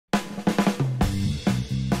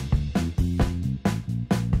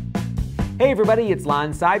Hey everybody, it's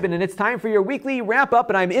Lon.TV, and it's time for your weekly wrap-up,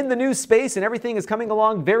 and I'm in the new space, and everything is coming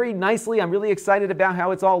along very nicely. I'm really excited about how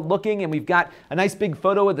it's all looking, and we've got a nice big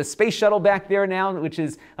photo of the space shuttle back there now, which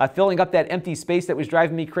is filling up that empty space that was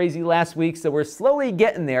driving me crazy last week, so we're slowly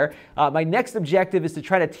getting there. My next objective is to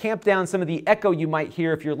try to tamp down some of the echo you might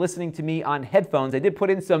hear if you're listening to me on headphones. I did put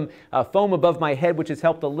in some foam above my head, which has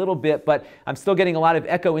helped a little bit, but I'm still getting a lot of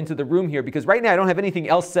echo into the room here, because right now I don't have anything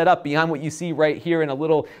else set up beyond what you see right here in a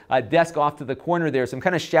little desk off to the corner there, so I'm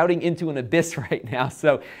kind of shouting into an abyss right now.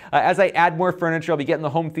 So as I add more furniture, I'll be getting the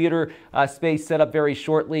home theater space set up very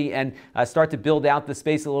shortly and start to build out the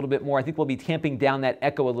space a little bit more. I think we'll be tamping down that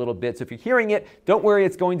echo a little bit. So if you're hearing it, don't worry,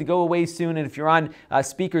 it's going to go away soon. And if you're on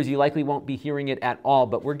speakers, you likely won't be hearing it at all.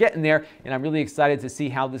 But we're getting there, and I'm really excited to see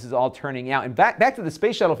how this is all turning out. And back to the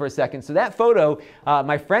space shuttle for a second. So that photo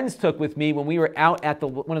my friends took with me when we were out at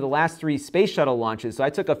one of the last 3 space shuttle launches. So I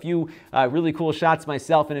took a few really cool shots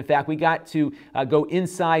myself, and in fact, we got to go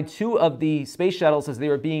inside 2 of the space shuttles as they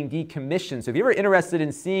were being decommissioned. So if you're ever interested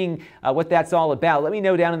in seeing what that's all about, let me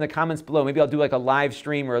know down in the comments below. Maybe I'll do like a live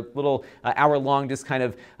stream or a little hour-long just kind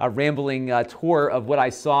of rambling tour of what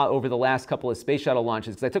I saw over the last couple of space shuttle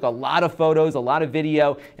launches, because I took a lot of photos, a lot of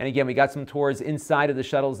video, and again, we got some tours inside of the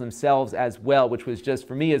shuttles themselves as well, which was just,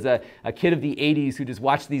 for me as a kid of the 80s who just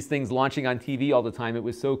watched these things launching on TV all the time, it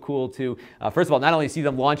was so cool to, first of all, not only see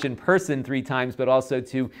them launch in person 3 times, but also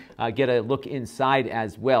to get a look inside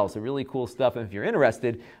as well. So really cool stuff, and if you're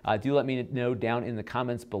interested, do let me know down in the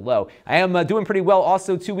comments below. I am doing pretty well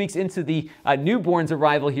also 2 weeks into the newborn's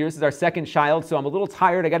arrival here. This is our 2nd child, so I'm a little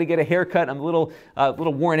tired. I got to get a haircut. I'm a little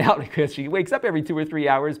worn out because she wakes up every 2 or 3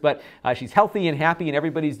 hours, but she's healthy and happy, and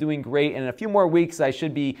everybody's doing great. And in a few more weeks, I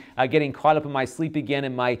should be getting caught up in my sleep again,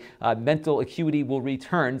 and my mental acuity will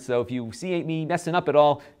return. So if you see me messing up at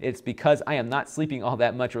all, it's because I am not sleeping all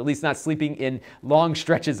that much, or at least not sleeping in long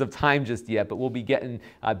stretches of time just yet, but we'll be getting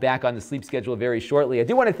back on the sleep schedule very shortly. I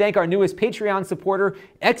do want to thank our newest Patreon supporter,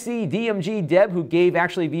 XEDMG Deb, who gave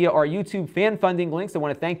actually via our YouTube fan funding links. I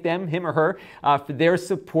want to thank them, him or her, for their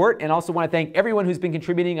support, and also want to thank everyone who's been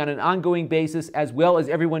contributing on an ongoing basis, as well as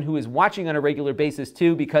everyone who is watching on a regular basis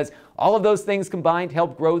too, because all of those things combined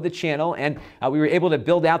help grow the channel, and we were able to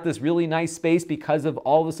build out this really nice space because of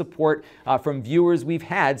all the support from viewers we've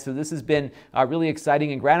had. So this has been really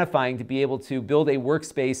exciting and gratifying to be able to build a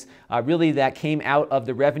workspace really that came out of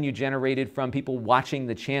the revenue generated from people watching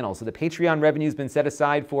the channel. So the Patreon revenue has been set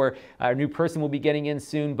aside for a new person we'll be getting in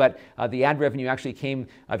soon, but the ad revenue actually came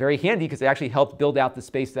very handy because it actually helped build out the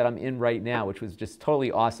space that I'm in right now, which was just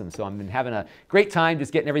totally awesome. So I've been having a great time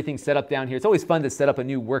just getting everything set up down here. It's always fun to set up a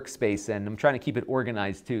new workspace, and I'm trying to keep it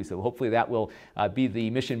organized too. So hopefully that will be the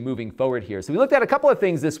mission moving forward here. So we looked at a couple of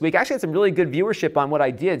things this week. I actually had some really good viewership on what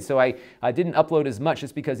I did, so I didn't upload as much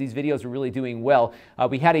just because these videos were really doing well.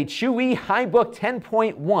 We had a Chewy HiBook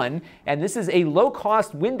 10.1, and this is a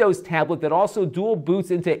low-cost Windows tablet that also dual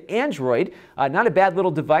boots into Android. Not a bad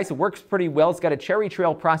little device. It works pretty well. It's got a Cherry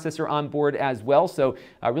Trail processor on board as well, so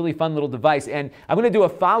a really fun little device. And I'm going to do a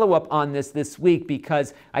follow-up on this week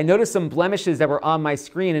because I noticed some blemishes that were on my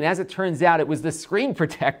screen, and as it turns out, it was the screen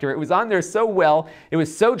protector. It was on there so well, it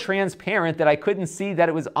was so transparent that I couldn't see that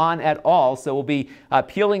it was on at all. So we'll be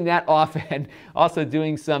peeling that off and also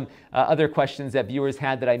doing some other questions that viewers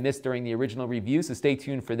had that I missed during the original review, so stay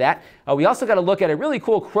tuned for that. We also got to look at a really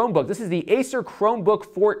cool Chromebook. This is the Acer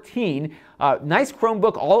Chromebook 14. Nice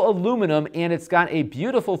Chromebook, all aluminum, and it's got a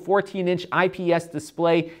beautiful 14-inch IPS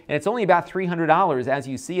display, and it's only about $300 as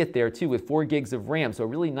you see it there too, with 4 gigs of RAM. So a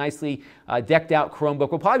really nicely decked out Chromebook.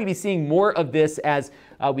 We'll probably be seeing more of this as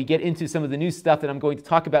we get into some of the new stuff that I'm going to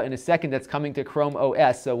talk about in a second that's coming to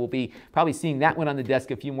ChromeOS. So we'll be probably seeing that one on the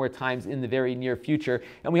desk a few more times in the very near future.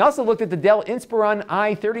 And we also looked at the Dell Inspiron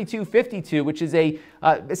i3252, which is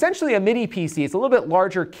essentially a mini PC. It's a little bit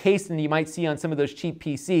larger case than you might see on some of those cheap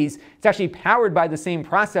PCs. It's actually powered by the same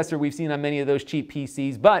processor we've seen on many of those cheap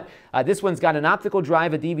PCs, but this one's got an optical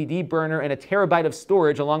drive, a DVD burner, and a terabyte of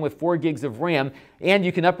storage along with 4 gigs of RAM, and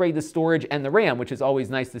you can upgrade the storage and the RAM, which is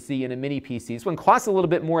always nice to see in a mini PC. This one costs a little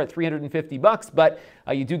bit more at $350, but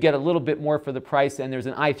you do get a little bit more for the price, and there's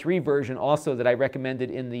an i3 version also that I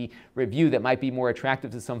recommended in the review that might be more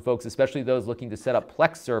attractive to some folks, especially those looking to set up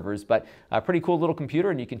Plex servers. But a pretty cool little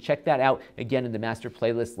computer, and you can check that out again in the master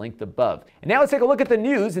playlist linked above. And now let's take a look at the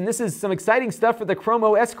news, and this is some exciting stuff for the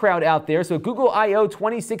ChromeOS crowd out there. So Google I/O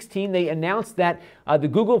 2016, they announced that the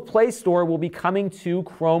Google Play Store will be coming to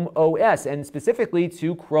ChromeOS, and specifically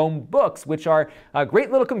to Chromebooks, which are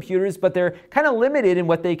great little computers, but they're kind of limited in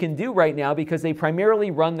what they can do right now because they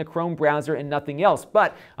primarily run the Chrome browser and nothing else.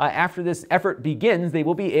 But after this effort begins, they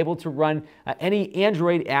will be able to run any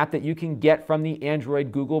Android app that you can get from the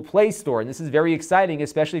Android Google Play Store. And this is very exciting,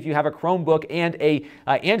 especially if you have a Chromebook and a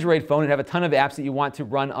Android phone and have a ton of apps that you want to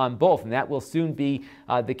run on both, and that will soon be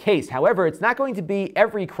the case. However, it's not going to be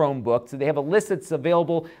every Chromebook, so they have a list that's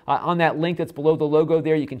available on that link that's below the logo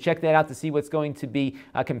there. You can check that out to see what's going to be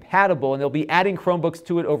compatible, and they'll be adding Chromebooks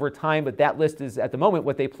to it over time, but that list is at the moment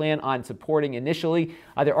what they plan on supporting initially.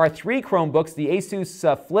 There are 3 Chromebooks, the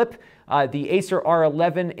Asus Flip, the Acer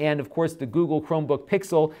R11, and of course the Google Chromebook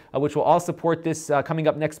Pixel, which will all support this coming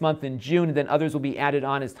up next month in June, and then others will be added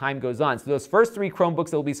on as time goes on. So those first 3 Chromebooks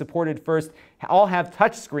that will be supported first all have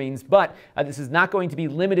touch screens, but this is not going to be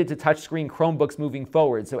limited to touchscreen Chromebooks moving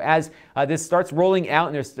forward. So as this starts rolling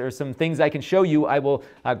out, and there's some things I can show you, I will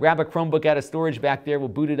grab a Chromebook out of storage back there, we'll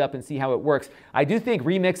boot it up and see how it works. I do think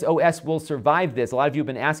Remix OS will survive this. A lot of you have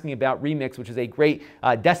been asking about Remix, which is a great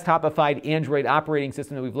desktop-ified Android operating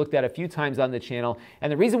system that we've looked at a few times on the channel.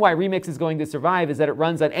 And the reason why Remix is going to survive is that it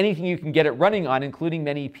runs on anything you can get it running on, including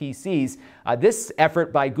many PCs. This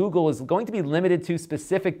effort by Google is going to be limited to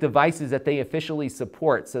specific devices that they officially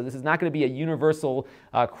support. So this is not going to be a universal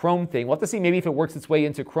Chrome thing. We'll have to see maybe if it works its way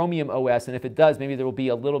into Chromium OS, and if it does, maybe there will be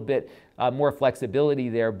a little bit more flexibility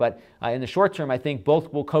there. But in the short term, I think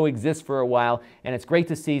both will coexist for a while, and it's great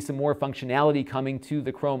to see some more functionality coming to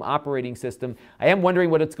the Chrome operating system. I am wondering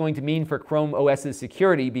what it's going to mean for Chrome OS's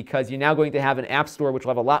security, because you're now going to have an app store which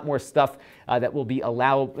will have a lot more stuff that will be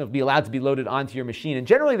allowed to be loaded onto your machine. And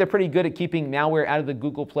generally, they're pretty good at keeping malware out of the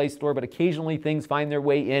Google Play Store, but occasionally things find their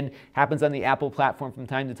way in. Happens on the Apple platform from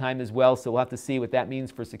time to time as well, so we'll have to see what that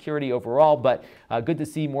means for security overall. But good to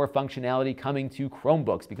see more functionality coming to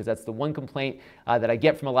Chromebooks, because that's the one complaint that I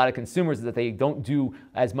get from a lot of consumers, is that they don't do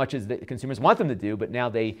as much as the consumers want them to do, but now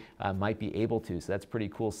they might be able to. So that's pretty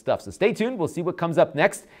cool stuff. So stay tuned. We'll see what comes up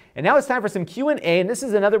next. And now it's time for some Q&A, and this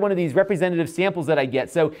is another one of these representative samples that I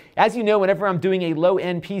get. So as you know, whenever I'm doing a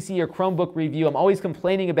low-end PC or Chromebook review, I'm always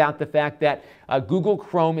complaining about the fact that Google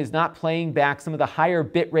Chrome is not playing back some of the higher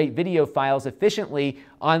bitrate video files efficiently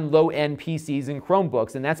on low-end PCs and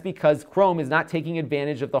Chromebooks, and that's because Chrome is not taking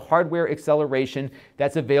advantage of the hardware acceleration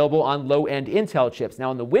that's available on low-end Intel chips.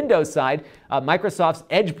 Now on the Windows side, Microsoft's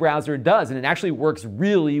Edge browser does, and it actually works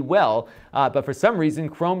really well, but for some reason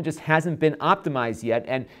Chrome just hasn't been optimized yet.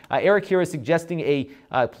 And Eric here is suggesting a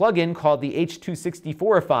plugin called the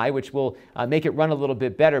H264ify, which will make it run a little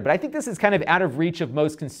bit better. But I think this is kind of out of reach of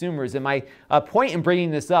most consumers, and my point in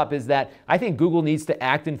bringing this up is that I think Google needs to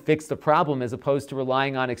act and fix the problem as opposed to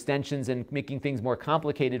relying on extensions and making things more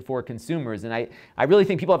complicated for consumers. And I really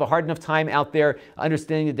think people have a hard enough time out there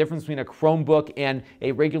understanding the difference between a Chromebook and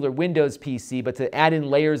a regular Windows PC, but to add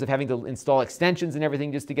in layers of having to install extensions and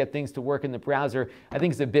everything just to get things to work in the browser, I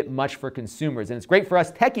think is a bit much for consumers. And it's great for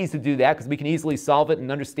us techies to do that because we can easily solve it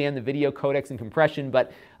and understand the video codecs and compression,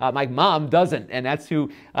 but my mom doesn't, and that's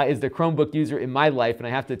who is the Chromebook user in my life, and I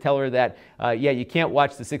have to tell her that, yeah, you can't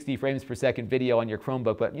watch the 60 frames per second video on your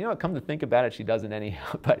Chromebook, but you know what, come to think about it, she doesn't anyhow.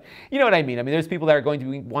 But you know what I mean. I mean, there's people that are going to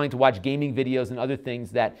be wanting to watch gaming videos and other things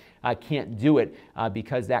that can't do it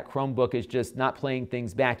because that Chromebook is just not playing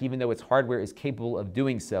things back, even though its hardware is capable of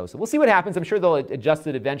doing so. So we'll see what happens. I'm sure they'll adjust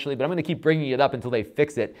it eventually, but I'm going to keep bringing it up until they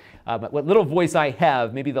fix it. But what little voice I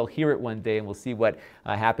have, maybe they'll hear it one day, and we'll see what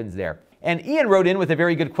happens there. And Ian wrote in with a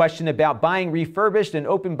very good question about buying refurbished and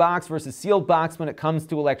open box versus sealed box when it comes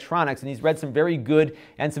to electronics. And he's read some very good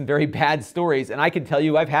and some very bad stories. And I can tell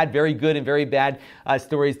you I've had very good and very bad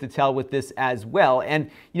stories to tell with this as well.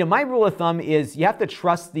 And you know, my rule of thumb is you have to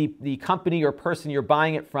trust the company or person you're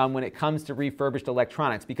buying it from when it comes to refurbished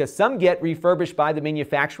electronics, because some get refurbished by the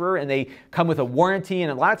manufacturer and they come with a warranty,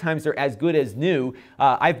 and a lot of times they're as good as new.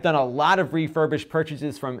 I've done a lot of refurbished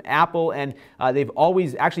purchases from Apple, and they've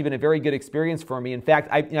always actually been a very good experience for me. In fact,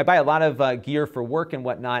 I buy a lot of gear for work and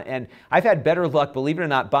whatnot, and I've had better luck, believe it or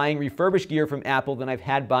not, buying refurbished gear from Apple than I've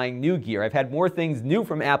had buying new gear. I've had more things new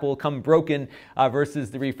from Apple come broken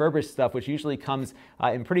versus the refurbished stuff, which usually comes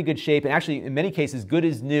in pretty good shape, and actually in many cases good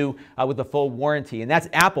as new with a full warranty. And that's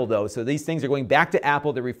Apple though, so these things are going back to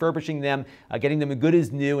Apple, they're refurbishing them, getting them good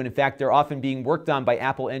as new, and in fact they're often being worked on by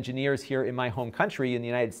Apple engineers here in my home country in the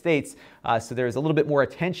United States, so there's a little bit more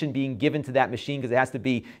attention being given to that machine because it has to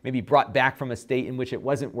be maybe brought brought back from a state in which it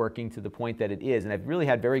wasn't working to the point that it is. And I've really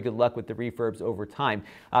had very good luck with the refurbs over time.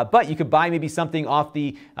 But you could buy maybe something off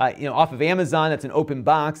the off of Amazon that's an open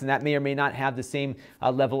box, and that may or may not have the same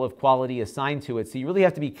level of quality assigned to it. So you really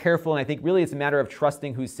have to be careful, and I think really it's a matter of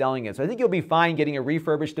trusting who's selling it. So I think you'll be fine getting a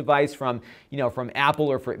refurbished device from from Apple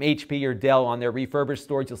or from HP or Dell on their refurbished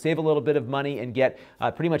stores. You'll save a little bit of money and get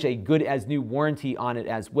pretty much a good as new warranty on it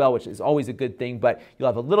as well, which is always a good thing. But you'll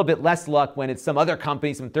have a little bit less luck when it's some other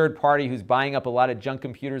company, some third party who's buying up a lot of junk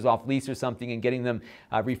computers off lease or something and getting them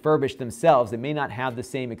refurbished themselves. They may not have the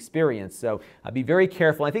same experience. So be very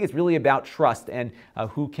careful. I think it's really about trust and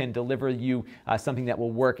who can deliver you something that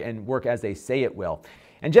will work and work as they say it will.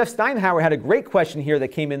 And Jeff Steinhauer had a great question here that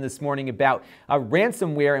came in this morning about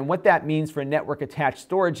ransomware and what that means for network-attached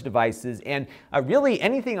storage devices. And really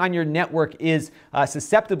anything on your network is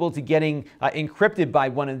susceptible to getting encrypted by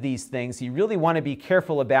one of these things. So you really want to be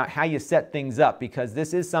careful about how you set things up, because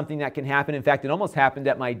this is something that can happen. In fact, it almost happened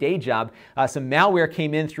at my day job. Some malware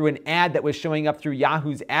came in through an ad that was showing up through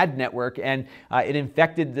Yahoo's ad network, and it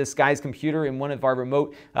infected this guy's computer in one of our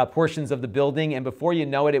remote portions of the building. And before you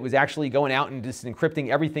know it, it was actually going out and just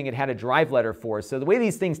encrypting everything it had a drive letter for. So the way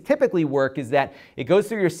these things typically work is that it goes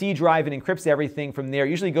through your C drive and encrypts everything from there. It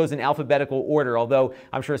usually goes in alphabetical order, although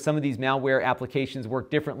I'm sure some of these malware applications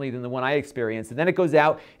work differently than the one I experienced. And then it goes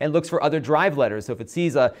out and looks for other drive letters. So if it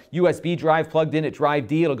sees a USB drive plugged in at drive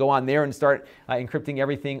D, it'll go on there and start encrypting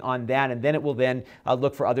everything on that. And then it will then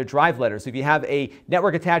look for other drive letters. So if you have a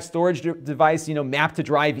network attached storage device, mapped to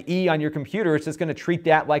drive E on your computer, it's just going to treat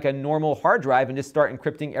that like a normal hard drive and just start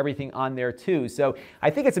encrypting everything on there too. So I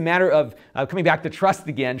think it's a matter of coming back to trust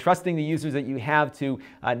again, trusting the users that you have to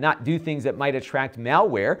not do things that might attract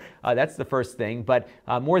malware. That's the first thing. But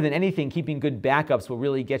more than anything, keeping good backups will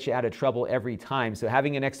really get you out of trouble every time. So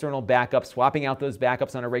having an external backup, swapping out those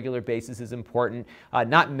backups on a regular basis is important.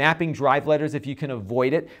 Not mapping drive letters if you can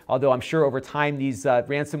avoid it, although I'm sure over time these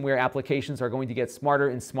ransomware applications are going to get smarter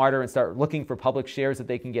and smarter and start looking for public shares that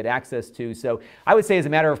they can get access to. So I would say as a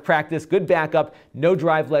matter of practice, good backup, no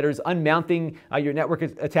drive letters, unmounting your network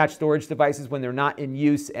attached storage devices when they're not in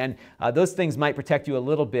use, and those things might protect you a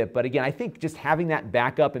little bit. But again, I think just having that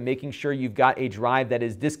backup and making sure you've got a drive that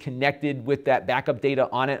is disconnected with that backup data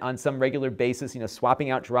on it on some regular basis, swapping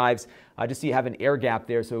out drives just so you have an air gap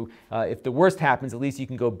there. So if the worst happens, at least you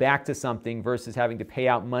can go back to something versus having to pay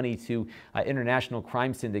out money to international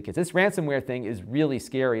crime syndicates. This ransomware thing is really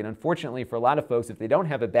scary, and unfortunately for a lot of folks, if they don't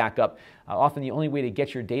have a backup, often the only way to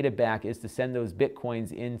get your data back is to send those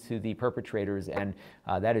bitcoins into the perpetrators, and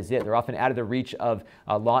that is it. They're often out of the reach of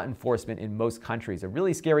law enforcement in most countries. A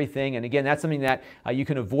really scary thing, and again, that's something that you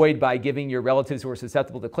can avoid by giving your relatives who are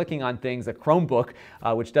susceptible to clicking on things a Chromebook,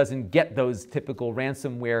 which doesn't get those typical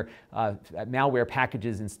ransomware malware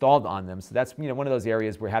packages installed on them. So that's one of those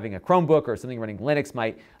areas where having a Chromebook or something running Linux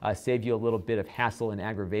might save you a little bit of hassle and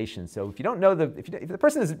aggravation. So if you don't know if the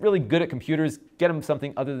person is really good at computers, get them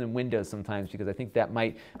something other than Windows sometimes, because I think that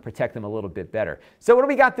might protect them a little bit better. So what do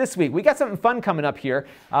we got this week? We got something fun coming up here.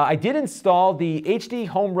 I did install the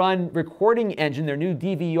HDHomerun recording engine, their new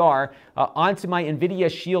DVR, onto my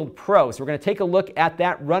Nvidia Shield Pro. So we're going to take a look at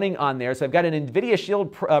that running on there. So I've got an Nvidia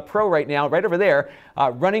Shield Pro right now, right over there,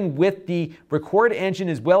 running with the record engine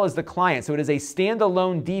as well as the client. So it is a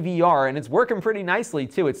standalone DVR, and it's working pretty nicely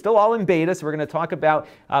too. It's still all in beta, so we're going to talk about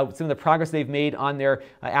some of the progress they've made on their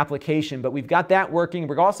application. But we've got that working.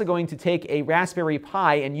 We're also going to take a Raspberry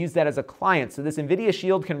Pi and use that as a client. So this Nvidia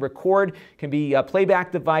Shield can record, can be a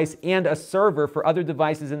playback device and a server for other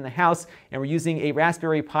devices in the house. And we're using a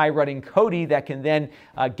Raspberry Pi running Kodi that can then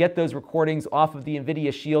get those recordings off of the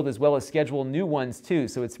Nvidia Shield as well as schedule new ones too.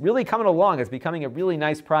 So it's really coming along. It's becoming a really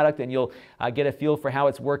nice product, and you'll get a feel for how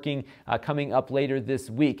it's working coming up later this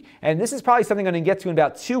week. And this is probably something I'm going to get to in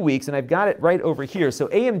about 2 weeks, and I've got it right over here. So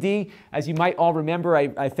AMD, as you might all remember,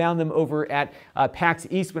 I found them over at PAX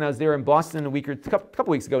East when I was there in Boston a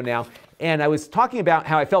couple weeks ago now. And I was talking about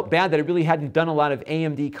how I felt bad that I really hadn't done a lot of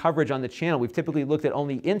AMD coverage on the channel. We've typically looked at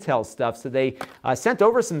only Intel stuff. So they sent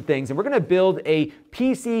over some things, and we're going to build a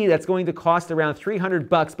PC that's going to cost around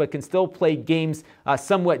 $300, but can still play games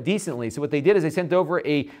somewhat decently. So what they did is they sent over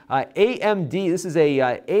a AMD, this is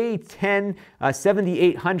a A10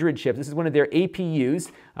 7800 chip. This is one of their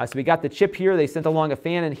APUs. So we got the chip here. They sent along a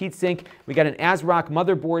fan and heatsink. We got an ASRock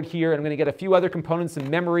motherboard here, and I'm going to get a few other components, some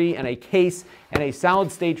memory and a case and a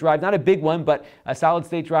solid-state drive. Not a big one, but a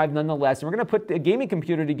solid-state drive nonetheless. And we're going to put a gaming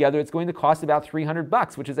computer together. It's going to cost about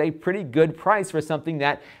 $300, which is a pretty good price for something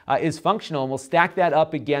that is functional. And we'll stack that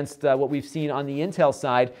up against what we've seen on the Intel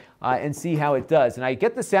side and see how it does. And I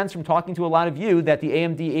get the sense from talking to a lot of you that the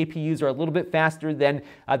AMD APUs are a little bit faster than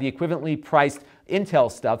the equivalently priced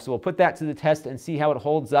Intel stuff, so we'll put that to the test and see how it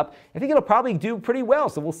holds up. I think it'll probably do pretty well,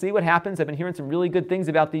 so we'll see what happens. I've been hearing some really good things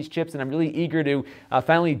about these chips, and I'm really eager to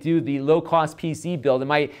finally do the low-cost PC build. And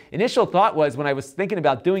my initial thought was, when I was thinking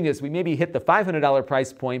about doing this, we maybe hit the $500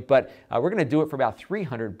 price point, but we're going to do it for about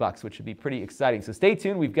 $300, which should be pretty exciting. So stay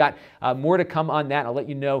tuned. We've got more to come on that. I'll let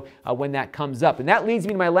you know when that comes up. And that leads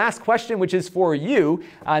me to my last question, which is for you,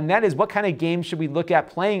 and that is, what kind of games should we look at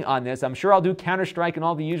playing on this? I'm sure I'll do Counter-Strike and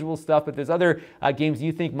all the usual stuff, but there's other games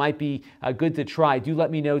you think might be good to try. Do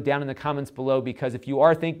let me know down in the comments below, because if you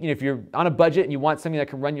are thinking, if you're on a budget and you want something that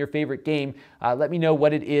can run your favorite game, let me know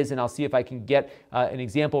what it is, and I'll see if I can get an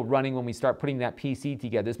example running when we start putting that PC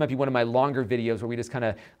together. This might be one of my longer videos where we just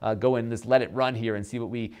kind of go and just let it run here and see what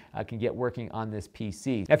we can get working on this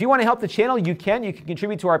PC. Now, if you want to help the channel, you can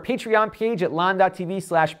contribute to our Patreon page at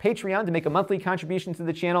Lon.TV/Patreon to make a monthly contribution to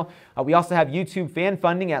the channel. We also have YouTube fan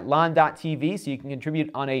funding at Lon.TV, so you can contribute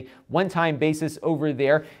on a one-time basis over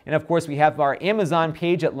there. And of course, we have our Amazon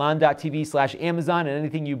page at Lon.TV/Amazon, and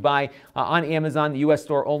anything you buy on Amazon, the US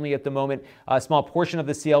store only at the moment, a small portion of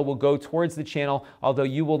the sale will go towards the channel, although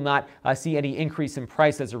you will not see any increase in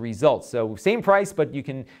price as a result. So same price, but you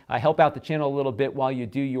can help out the channel a little bit while you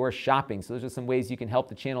do your shopping. So those are some ways you can help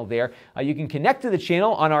the channel there. You can connect to the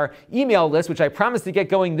channel on our email list, which I promised to get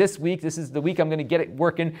going this week. This is the week I'm going to get it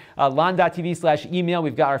working. Lon.TV/email.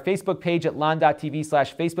 We've got our Facebook page at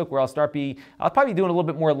Lon.TV/Facebook, where I'll probably be doing a little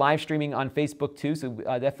bit more live streaming on Facebook too, so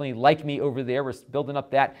definitely like me over there. We're building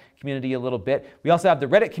up that community a little bit. We also have the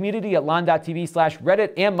Reddit community at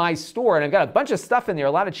Lon.TV/Reddit, and my store, and I've got a bunch of stuff in there,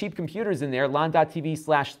 a lot of cheap computers in there,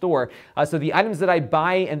 Lon.TV/store. So the items that I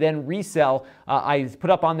buy and then resell, I put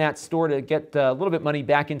up on that store to get a little bit money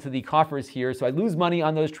back into the coffers here. So I lose money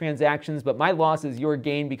on those transactions, but my loss is your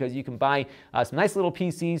gain, because you can buy some nice little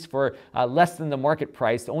PCs for less than the market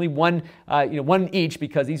price. Only one each,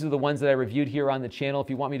 because these are the ones that I reviewed here on the channel. If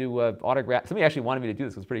you want me to autograph, somebody actually wanted me to do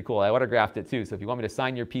this. It was pretty cool. I autographed it too. So if you want me to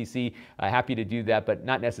sign your PC, happy to do that, but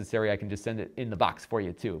not necessary. I can just send it in the box for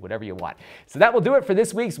you too, whatever you want. So that will do it for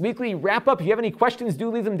this week's weekly wrap up. If you have any questions, do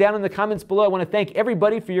leave them down in the comments below. I want to thank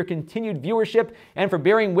everybody for your continued viewership and for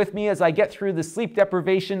bearing with me as I get through the sleep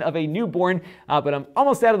deprivation of a newborn, but I'm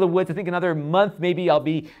almost out of the woods. I think another month maybe I'll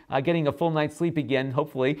be getting a full night's sleep again,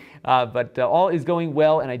 hopefully, but all is going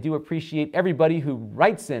well, and I do appreciate everybody who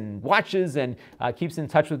writes and watches and keeps in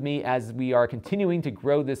touch with me as we are continuing to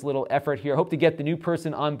grow this little effort here. I hope to get the new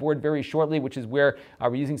person on board very shortly, which is where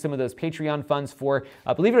we're using some of those Patreon funds for.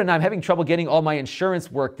 Believe it or not, I'm having trouble getting all my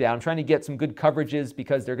insurance worked out. I'm trying to get some good coverages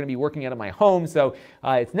because they're going to be working out of my home, so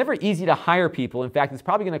it's never easy to hire people. In fact, it's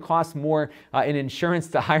probably going to cost more in insurance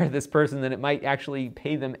to hire this person than it might actually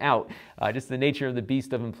pay them out. Just the nature of the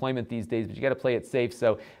beast of employment these days, but you got to play it safe.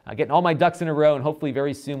 So getting all my ducks in a row, and hopefully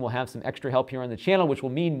very soon we'll have some extra help here on the channel, which will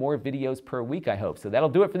mean more videos per week, I hope. So that'll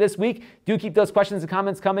do it for this week. Do keep those questions and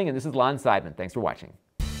comments coming, and this is Lon Seidman. Thanks for watching.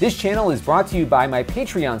 This channel is brought to you by my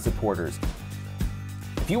Patreon supporters.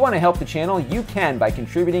 If you want to help the channel, you can by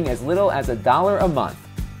contributing as little as $1 a month.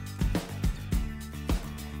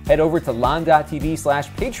 Head over to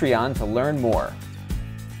Lon.TV/Patreon to learn more.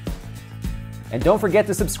 And don't forget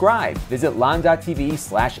to subscribe. Visit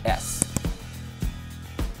Lon.TV/S.